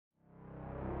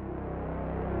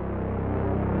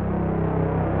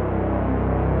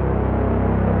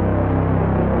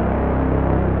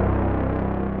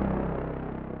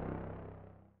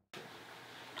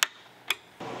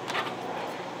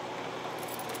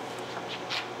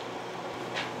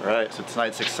All right, so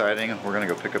tonight's exciting. We're gonna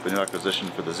go pick up a new acquisition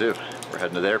for the zoo. We're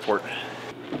heading to the airport.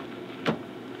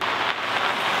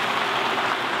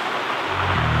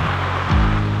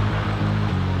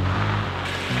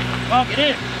 Come on, get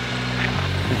in.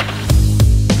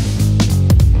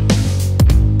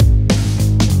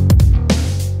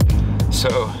 So,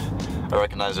 I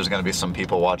recognize there's gonna be some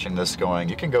people watching this going,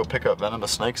 you can go pick up venomous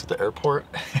snakes at the airport?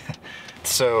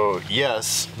 So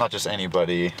yes, not just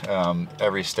anybody.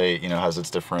 Every state, has its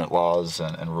different laws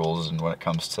and rules, and when it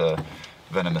comes to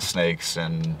venomous snakes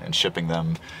and shipping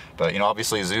them. But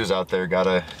obviously zoos out there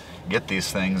gotta get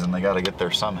these things, and they gotta get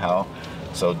there somehow.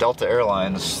 So Delta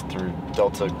Airlines, through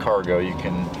Delta Cargo, you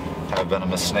can have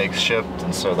venomous snakes shipped,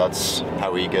 and so that's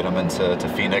how we get them into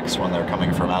Phoenix when they're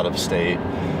coming from out of state.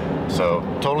 So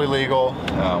totally legal.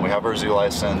 We have our zoo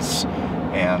license,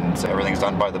 and everything's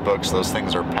done by the books. Those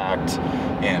things are packed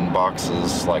in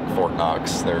boxes like Fort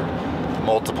Knox. They're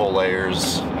multiple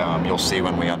layers. You'll see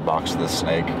when we unbox this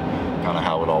snake kind of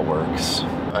how it all works.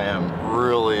 I am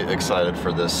really excited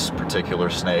for this particular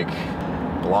snake.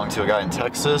 Belonged to a guy in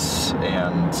Texas,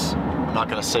 and I'm not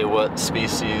going to say what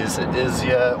species it is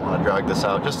yet. I want to drag this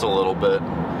out just a little bit.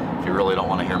 If you really don't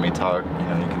want to hear me talk,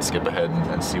 you can skip ahead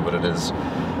and see what it is.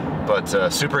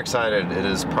 But super excited. It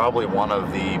is probably one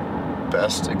of the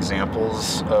best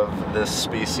examples of this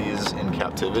species in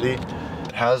captivity.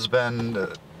 It has been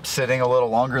sitting a little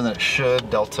longer than it should.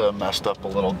 Delta messed up a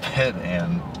little bit,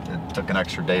 and it took an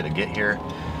extra day to get here.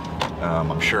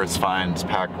 I'm sure it's fine. It's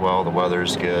packed well. The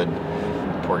weather's good.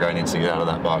 Poor guy needs to get out of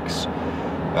that box.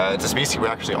 It's a species we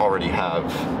actually already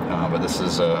have, but this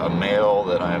is a male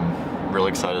that I'm really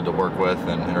excited to work with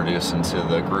and introduce into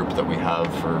the group that we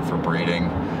have for breeding.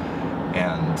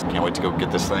 And can't wait to go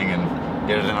get this thing and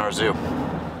get it in our zoo.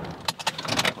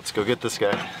 Let's go get this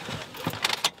guy.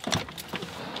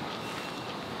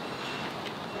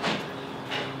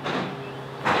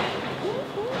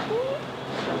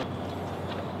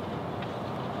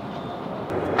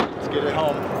 Let's get it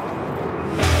home.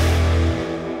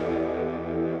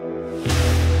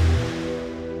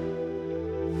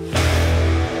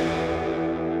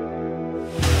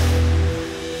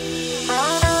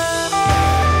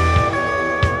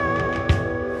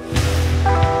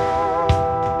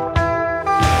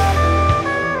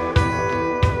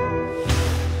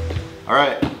 All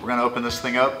right, we're gonna open this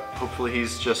thing up. Hopefully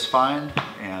he's just fine,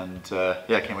 and yeah,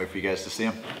 I can't wait for you guys to see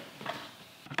him.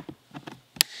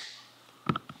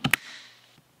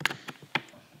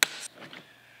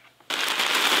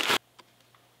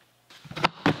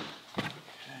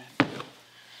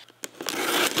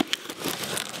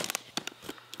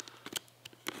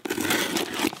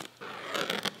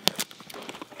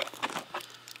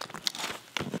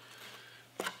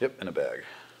 Yep, in a bag.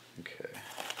 Okay.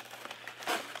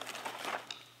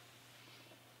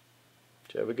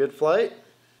 Did you have a good flight?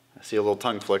 I see a little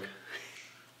tongue flick.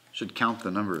 Should count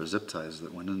the number of zip ties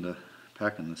that went into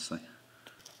packing this thing.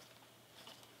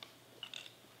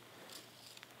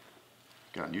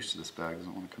 Gotten used to this bag,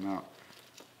 doesn't want to come out.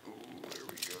 Ooh, there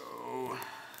we go.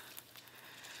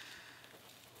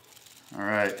 All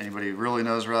right, anybody who really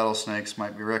knows rattlesnakes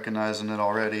might be recognizing it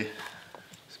already.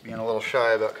 It's being a little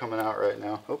shy about coming out right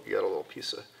now. Oh, you got a little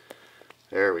piece of,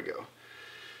 there we go.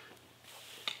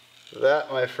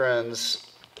 That, my friends,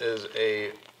 is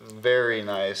a very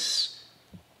nice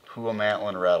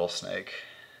Huamantlin rattlesnake.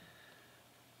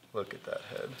 Look at that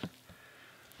head.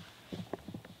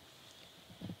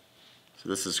 So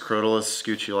this is Crotalus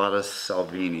scutellatus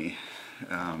salvini.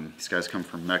 These guys come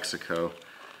from Mexico,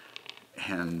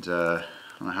 and I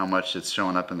don't know how much it's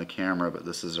showing up in the camera, but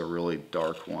this is a really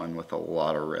dark one with a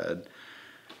lot of red.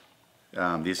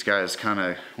 These guys kind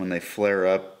of, when they flare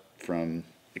up from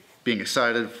being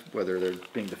excited, whether they're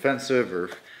being defensive or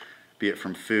be it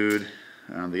from food,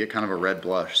 they get kind of a red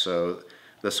blush. So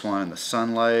this one in the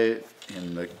sunlight,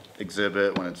 in the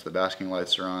exhibit, when the basking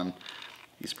lights are on,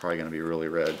 he's probably going to be really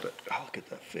red. But oh, look at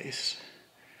that face.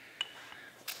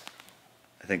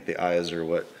 I think the eyes are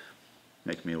what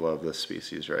make me love this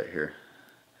species right here.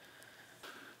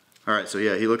 All right, so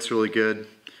yeah, he looks really good.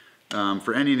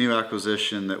 For any new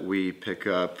acquisition that we pick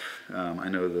up, I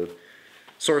know the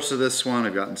source of this one,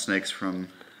 I've gotten snakes from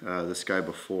this guy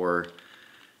before,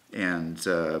 and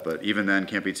but even then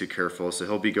can't be too careful. So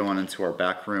he'll be going into our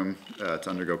back room to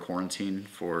undergo quarantine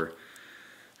for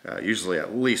usually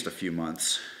at least a few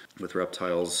months. With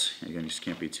reptiles, again, you just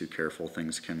can't be too careful.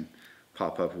 Things can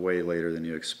pop up way later than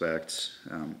you expect.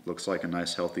 Looks like a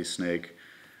nice healthy snake.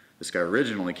 This guy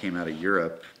originally came out of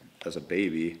Europe as a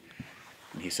baby,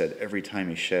 and he said every time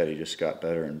he shed he just got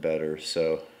better and better.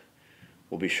 So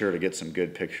we'll be sure to get some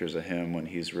good pictures of him when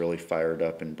he's really fired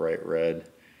up and bright red.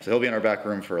 So he'll be in our back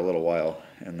room for a little while,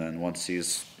 and then once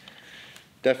he's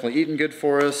definitely eating good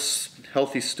for us,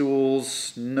 healthy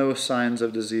stools, no signs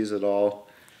of disease at all,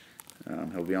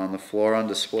 he'll be on the floor on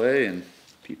display and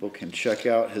people can check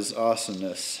out his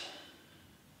awesomeness.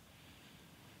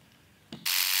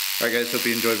 Alright guys, hope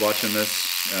you enjoyed watching this.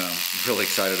 I'm really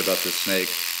excited about this snake.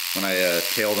 When I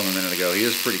tailed him a minute ago, he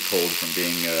is pretty cold from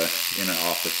being in an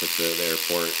office at the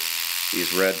airport.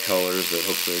 These red colors that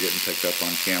hopefully are getting picked up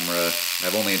on camera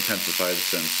have only intensified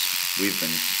since we've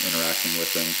been interacting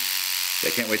with him.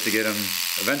 I can't wait to get him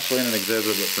eventually in an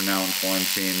exhibit, but for now in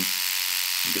quarantine,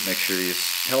 make sure he's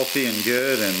healthy and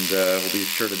good, and we'll be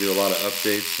sure to do a lot of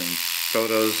updates and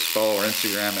photos. Follow our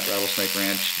Instagram at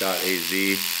rattlesnakeranch.az,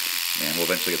 and we'll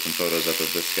eventually get some photos up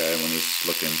of this guy when he's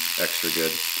looking extra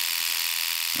good.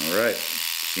 All right,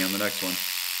 see you on the next one.